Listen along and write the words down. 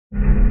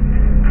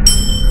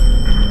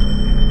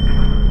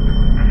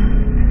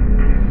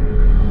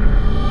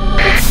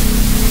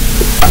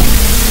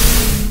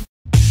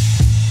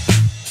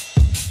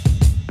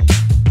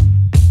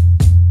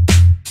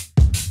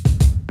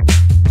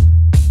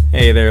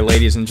Hey there,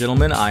 ladies and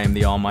gentlemen, I am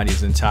the almighty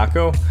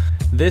Zentaco.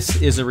 This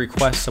is a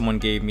request someone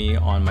gave me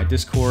on my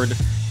Discord.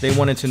 They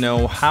wanted to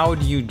know, how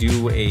do you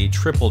do a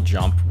triple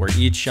jump where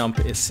each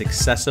jump is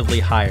successively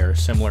higher,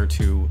 similar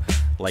to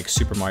like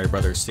Super Mario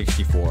Bros.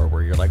 64,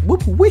 where you're like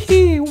whoop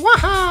wee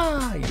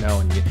waha, you know,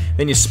 and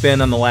then you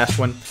spin on the last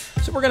one.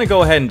 So we're gonna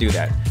go ahead and do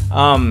that.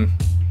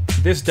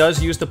 This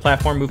does use the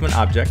platform movement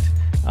object.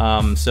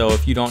 So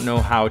if you don't know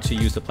how to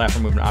use the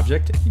platform movement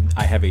object,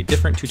 I have a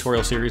different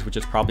tutorial series which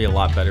is probably a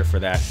lot better for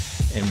that,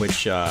 in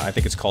which I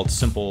think it's called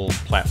Simple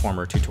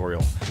Platformer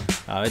Tutorial.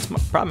 It's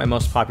probably my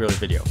most popular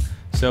video.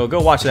 So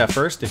go watch that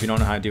first if you don't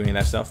know how to do any of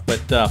that stuff.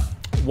 But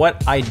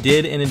what I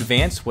did in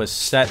advance was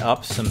set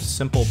up some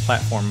simple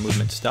platform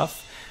movement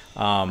stuff.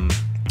 I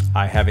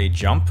have a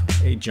jump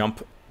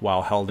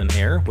while held in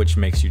air, which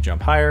makes you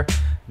jump higher.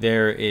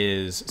 There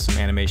is some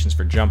animations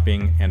for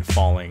jumping and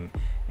falling,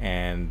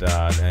 and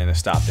a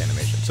stopped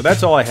animation. So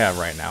that's all I have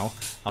right now.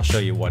 I'll show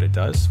you what it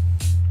does.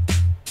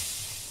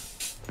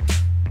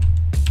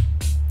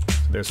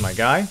 So there's my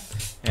guy,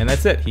 and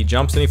that's it. He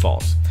jumps and he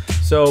falls.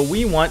 So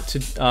we want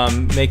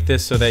to make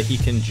this so that he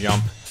can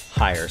jump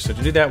higher. So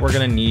to do that, we're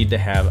gonna need to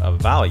have a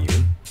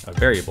value, a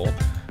variable,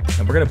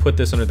 and we're gonna put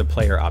this under the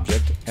player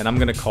object, and I'm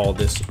gonna call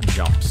this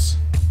jumps.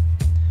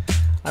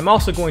 I'm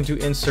also going to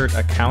insert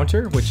a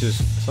counter, which is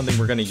something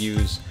we're gonna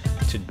use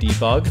to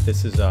debug.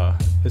 This is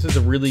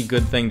a really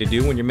good thing to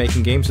do when you're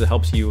making games. It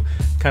helps you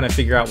kind of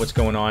figure out what's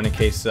going on in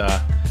case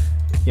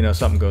you know,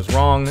 something goes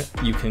wrong.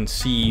 You can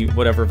see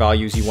whatever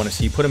values you want to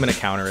see, put them in a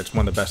counter. It's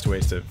one of the best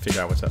ways to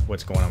figure out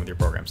what's going on with your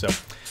program. So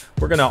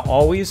we're going to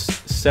always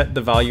set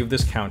the value of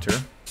this counter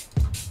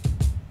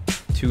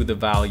to the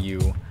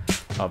value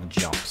of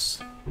jumps.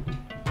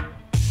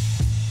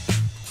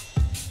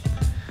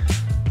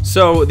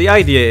 So the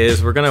idea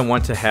is we're going to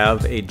want to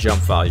have a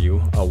jump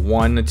value, a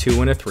 1, a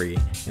 2, and a 3,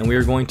 and we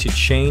are going to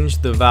change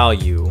the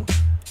value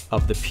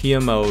of the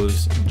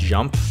PMO's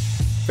jump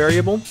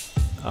variable,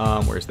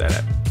 where's that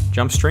at?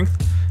 Jump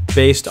strength,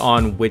 based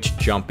on which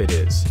jump it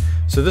is.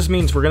 So this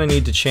means we're going to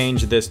need to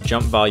change this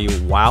jump value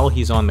while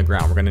he's on the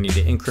ground. We're going to need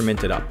to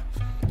increment it up.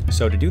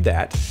 So to do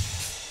that,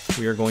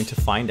 we are going to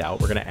find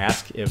out, we're going to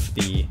ask if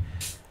the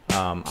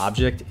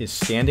object is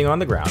standing on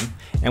the ground,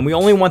 and we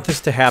only want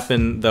this to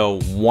happen though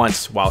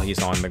once while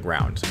he's on the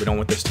ground, so we don't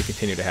want this to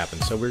continue to happen.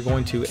 So we're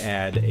going to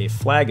add a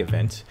flag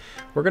event.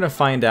 We're going to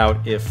find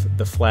out if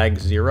the flag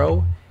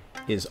 0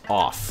 is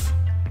off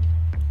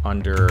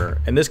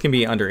under, and this can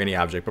be under any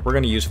object, but we're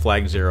going to use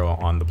flag 0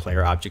 on the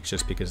player object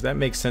just because that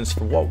makes sense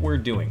for what we're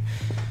doing.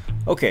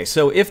 Okay,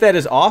 so if that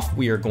is off,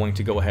 we are going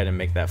to go ahead and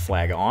make that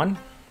flag on.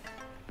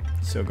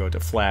 So go to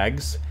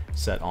flags,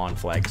 set on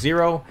flag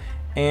 0,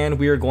 and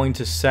we are going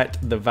to set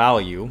the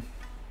value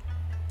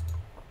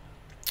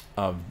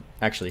of,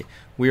 actually,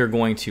 we are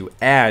going to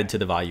add to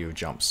the value of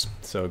jumps.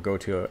 So go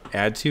to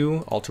add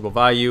to, alterable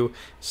value,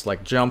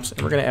 select jumps,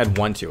 and we're going to add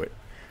 1 to it.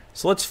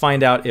 So let's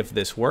find out if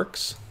this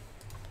works.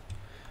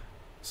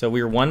 So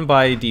we are 1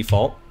 by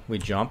default. We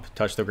jump,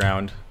 touch the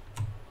ground.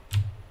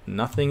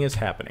 Nothing is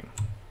happening.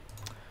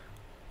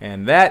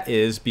 And that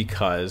is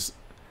because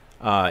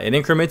it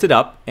incremented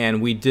up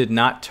and we did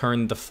not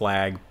turn the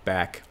flag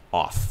back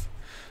off.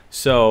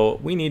 So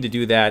we need to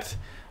do that.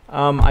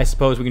 I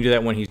suppose we can do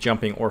that when he's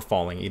jumping or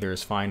falling. Either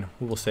is fine.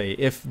 We will say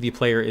if the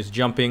player is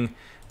jumping,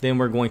 then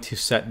we're going to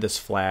set this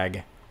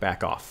flag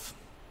back off.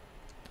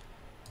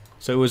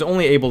 So it was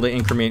only able to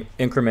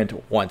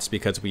increment once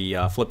because we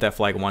flipped that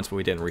flag once, but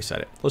we didn't reset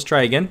it. Let's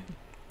try again.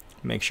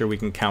 Make sure we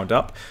can count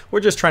up.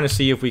 We're just trying to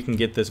see if we can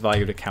get this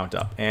value to count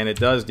up, and it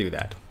does do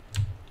that.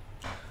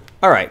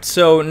 All right,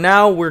 so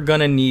now we're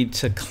gonna need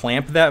to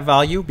clamp that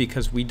value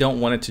because we don't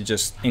want it to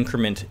just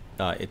increment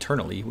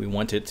eternally. We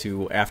want it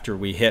to, after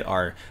we hit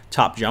our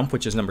top jump,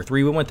 which is number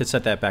 3, we want to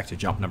set that back to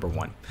jump number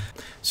 1.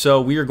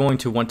 So we are going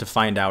to want to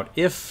find out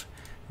if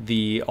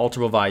the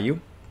alterable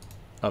value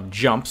of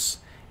jumps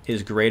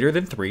is greater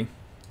than 3.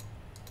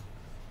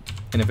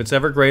 And if it's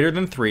ever greater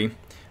than 3,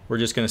 we're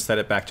just gonna set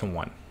it back to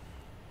 1.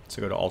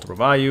 So go to alterable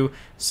value,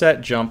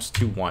 set jumps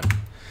to 1. All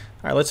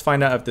right, let's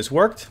find out if this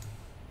worked.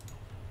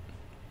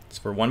 It's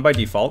for 1 by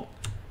default,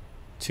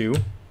 2,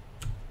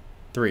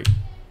 3,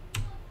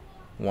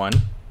 1,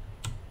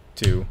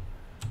 2,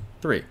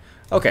 3.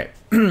 Okay,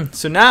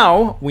 so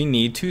now we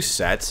need to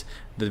set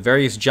the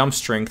various jump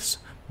strengths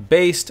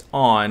based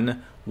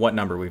on what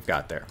number we've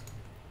got there.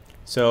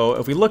 So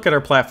if we look at our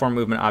platform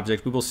movement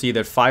object, we will see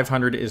that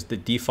 500 is the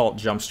default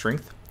jump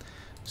strength.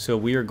 So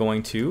we are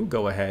going to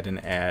go ahead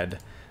and add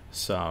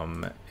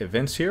some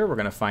events here. We're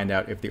going to find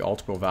out if the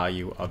alterable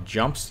value of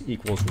jumps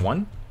equals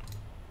 1.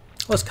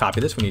 Let's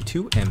copy this. We need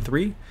 2 and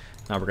 3.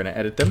 Now we're going to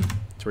edit them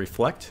to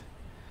reflect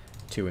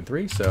 2 and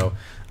 3. So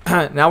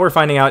now we're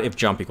finding out if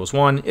jump equals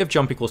 1, if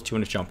jump equals 2,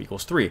 and if jump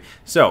equals 3.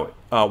 So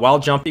while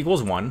jump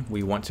equals 1,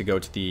 we want to go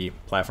to the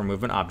platform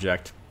movement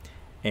object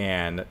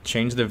and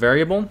change the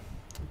variable,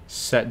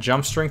 set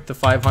jump strength to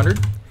 500,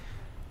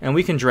 and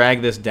we can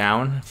drag this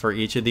down for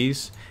each of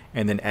these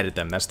and then edit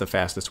them. That's the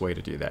fastest way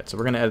to do that. So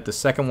we're going to edit the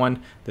second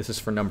one. This is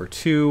for number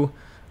 2,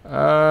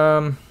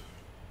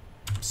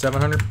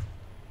 700.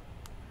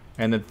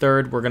 And then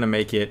third, we're going to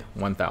make it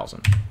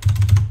 1,000.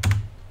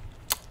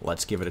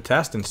 Let's give it a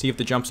test and see if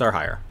the jumps are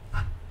higher.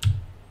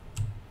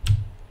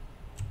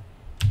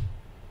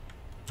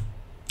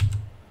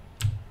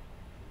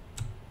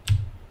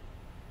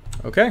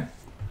 Okay,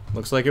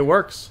 looks like it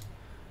works.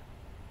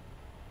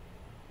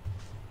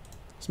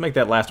 Let's make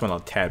that last one a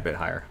tad bit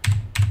higher.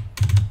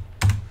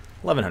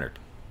 1,100.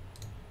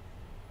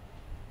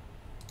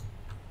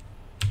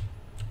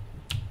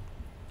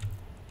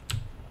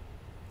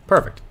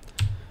 Perfect.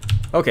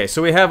 Okay,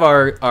 so we have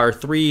our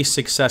 3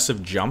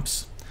 successive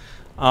jumps.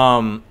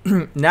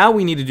 Now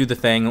we need to do the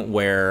thing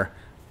where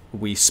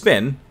we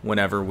spin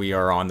whenever we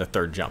are on the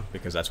third jump,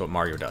 because that's what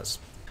Mario does.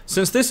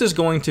 Since this is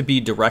going to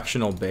be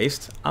directional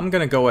based, I'm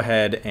going to go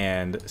ahead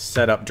and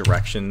set up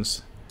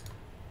directions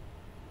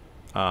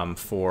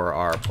for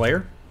our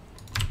player.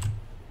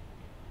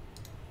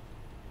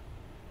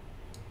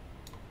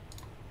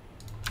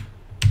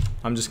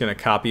 I'm just going to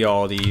copy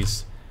all of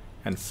these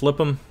and flip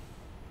them.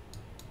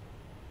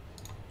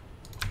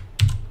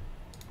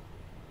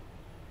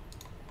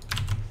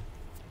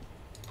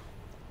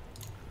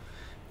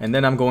 And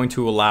then I'm going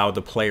to allow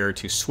the player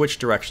to switch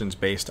directions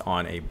based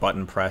on a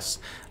button press.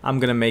 I'm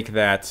going to make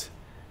that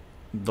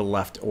the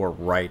left or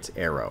right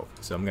arrow.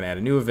 So I'm going to add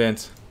a new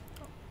event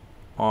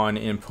on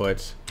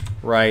input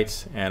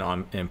right and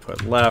on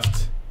input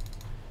left.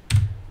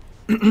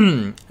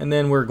 And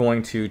then we're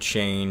going to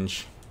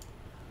change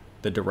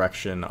the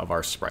direction of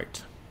our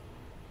sprite.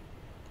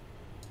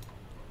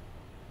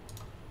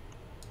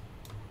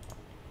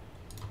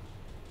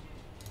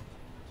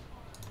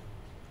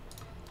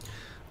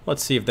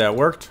 Let's see if that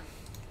worked.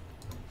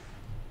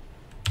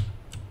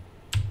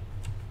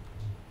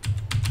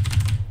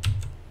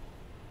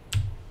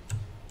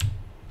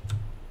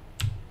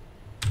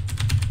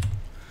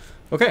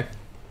 Okay,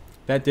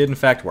 that did in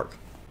fact work.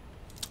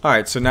 All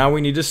right, so now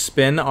we need to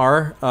spin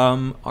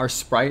our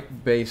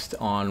sprite based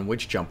on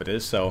which jump it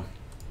is. So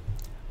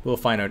we'll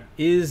find out,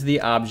 is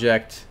the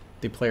object,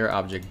 the player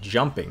object,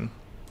 jumping,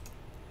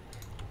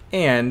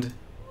 and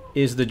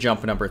is the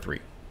jump number 3?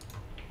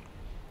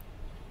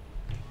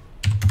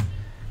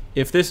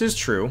 If this is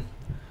true,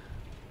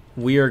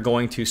 we are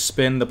going to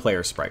spin the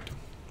player sprite.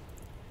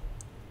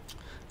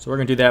 So we're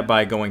going to do that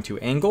by going to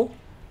Angle,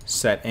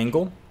 Set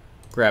Angle,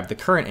 grab the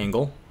current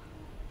angle,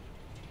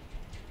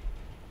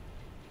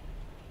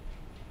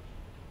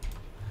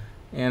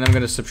 and I'm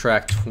going to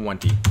subtract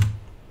 20.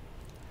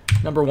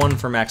 Number 1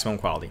 for maximum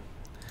quality.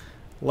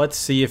 Let's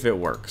see if it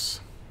works.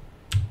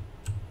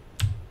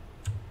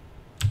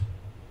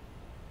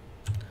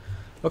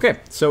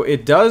 Okay, so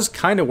it does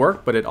kind of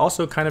work, but it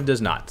also kind of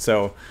does not.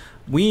 So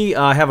we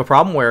have a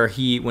problem where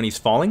when he's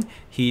falling,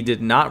 he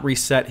did not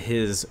reset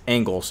his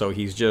angle, so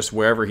he's just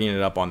wherever he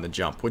ended up on the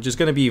jump, which is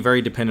going to be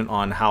very dependent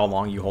on how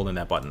long you hold in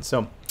that button.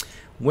 So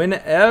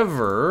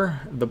whenever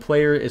the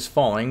player is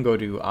falling, go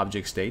to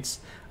Object States,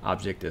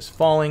 Object is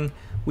falling.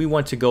 We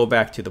want to go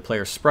back to the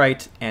player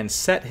sprite and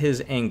set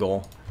his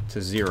angle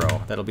to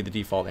 0. That'll be the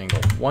default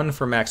angle. 1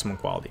 for maximum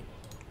quality.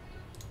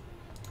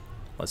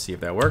 Let's see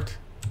if that worked.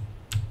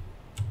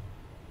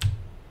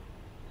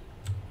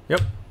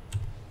 Yep.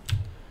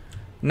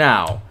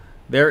 Now,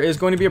 there is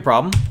going to be a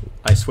problem.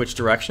 I switch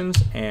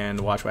directions and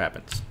watch what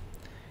happens.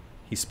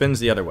 He spins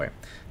the other way.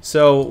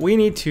 So we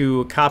need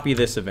to copy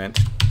this event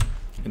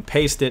and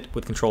paste it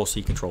with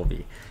Control-C,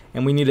 Control-V.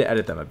 And we need to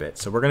edit them a bit.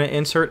 So we're going to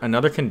insert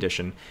another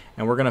condition,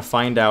 and we're going to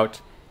find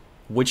out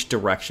which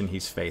direction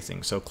he's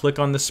facing. So click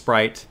on the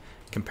sprite,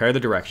 compare the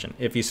direction.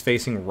 If he's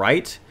facing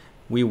right,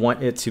 we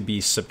want it to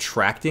be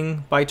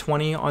subtracting by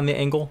 20 on the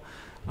angle.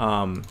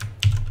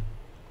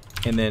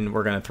 And then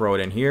we're going to throw it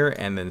in here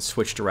and then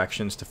switch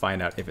directions to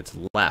find out if it's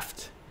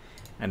left.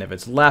 And if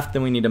it's left,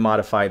 then we need to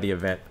modify the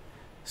event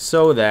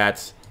so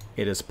that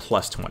it is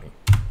plus 20.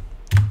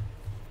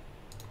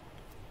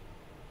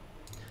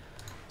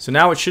 So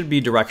now it should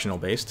be directional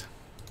based.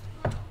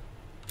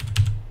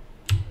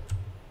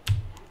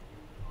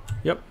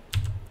 Yep.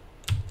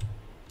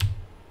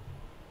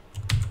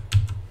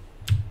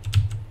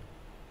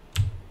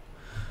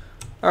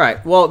 All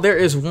right, well, there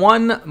is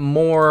one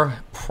more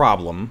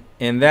problem,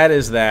 and that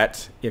is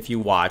that if you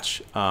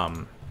watch,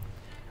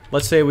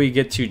 let's say we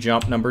get to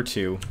jump number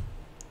 2,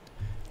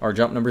 or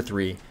jump number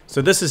 3.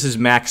 So this is his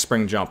max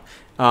spring jump.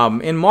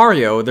 In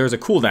Mario, there's a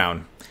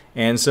cooldown,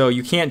 and so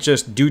you can't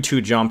just do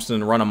 2 jumps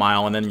and run a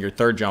mile, and then your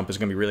third jump is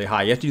going to be really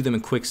high. You have to do them in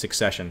quick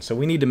succession. So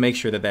we need to make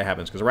sure that that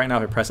happens, because right now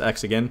if I press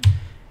X again,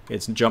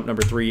 it's jump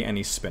number 3, and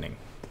he's spinning.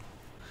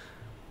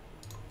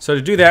 So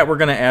to do that, we're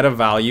going to add a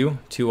value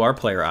to our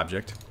player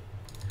object.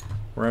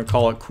 We're going to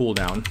call it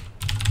cooldown.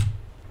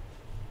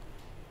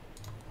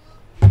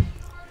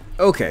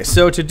 Okay,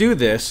 so to do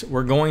this,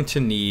 we're going to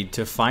need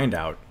to find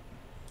out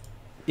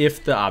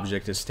if the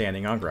object is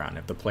standing on ground,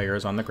 if the player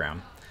is on the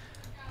ground.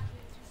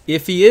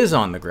 If he is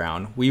on the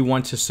ground, we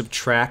want to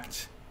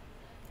subtract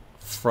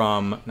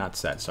from, not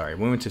set, sorry,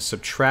 we want to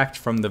subtract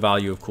from the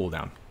value of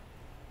cooldown.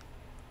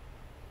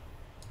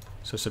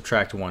 So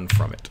subtract 1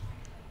 from it.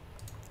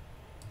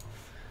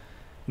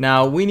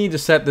 Now we need to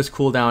set this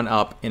cooldown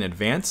up in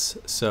advance.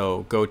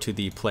 So go to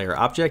the player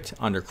object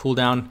under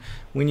cooldown.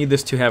 We need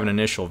this to have an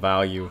initial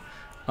value.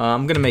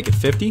 I'm going to make it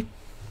 50.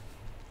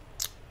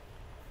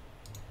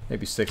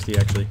 Maybe 60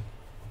 actually.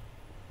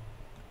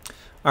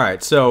 All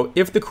right, so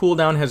if the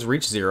cooldown has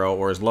reached 0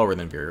 or is lower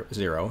than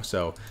 0,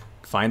 so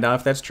find out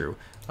if that's true.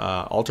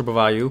 Alterable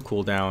value,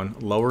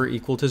 cooldown, lower or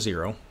equal to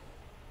 0.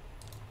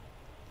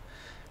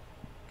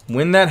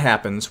 When that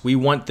happens, we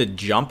want the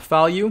jump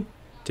value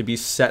to be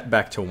set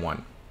back to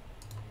 1.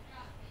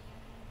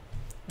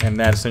 And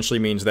that essentially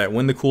means that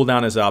when the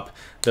cooldown is up,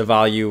 the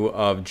value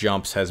of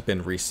jumps has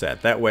been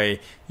reset. That way,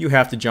 you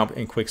have to jump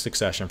in quick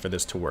succession for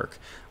this to work.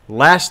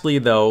 Lastly,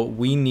 though,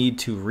 we need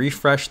to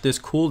refresh this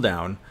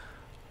cooldown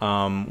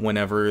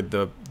whenever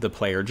the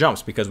player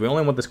jumps, because we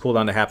only want this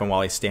cooldown to happen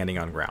while he's standing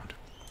on ground.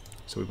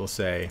 So we will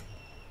say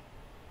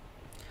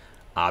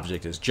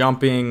object is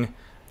jumping,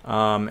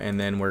 and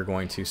then we're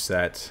going to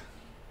set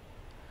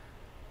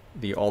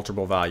the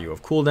alterable value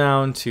of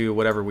cooldown to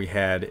whatever we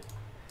had,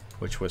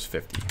 which was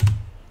 50.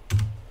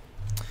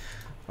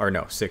 Or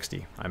no,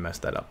 60. I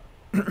messed that up.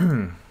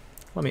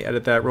 Let me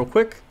edit that real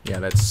quick. Yeah,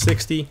 that's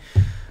 60.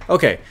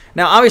 Okay,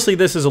 now obviously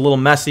this is a little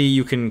messy.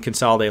 You can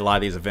consolidate a lot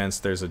of these events.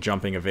 There's a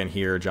jumping event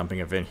here,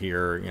 jumping event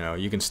here. You know,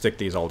 you can stick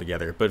these all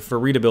together. But for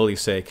readability's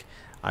sake,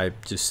 I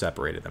just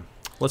separated them.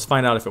 Let's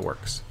find out if it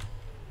works.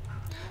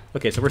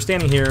 Okay, so we're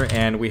standing here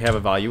and we have a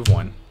value of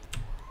 1.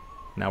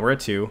 Now we're at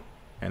 2,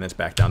 and it's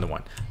back down to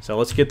 1. So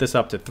let's get this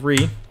up to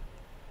 3,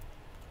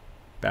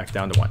 back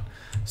down to 1.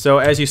 So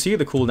as you see,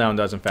 the cooldown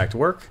does in fact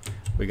work.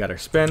 We got our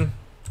spin.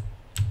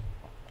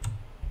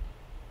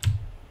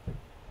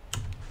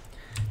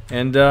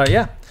 And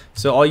yeah,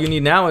 so all you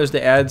need now is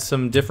to add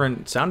some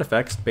different sound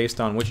effects based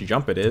on which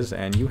jump it is,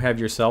 and you have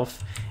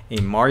yourself a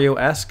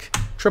Mario-esque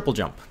triple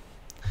jump.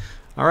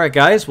 Alright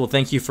guys, well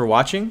thank you for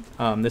watching.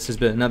 This has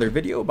been another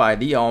video by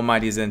the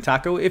almighty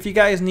Zentaco. If you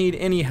guys need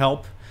any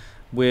help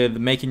with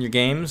making your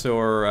games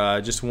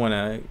or just want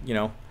to, you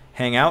know,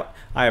 hang out,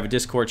 I have a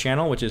Discord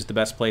channel, which is the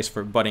best place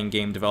for budding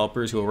game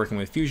developers who are working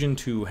with Fusion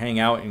to hang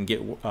out and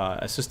get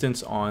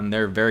assistance on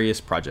their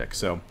various projects.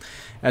 So,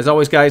 as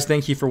always guys,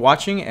 thank you for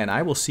watching, and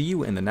I will see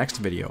you in the next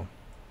video.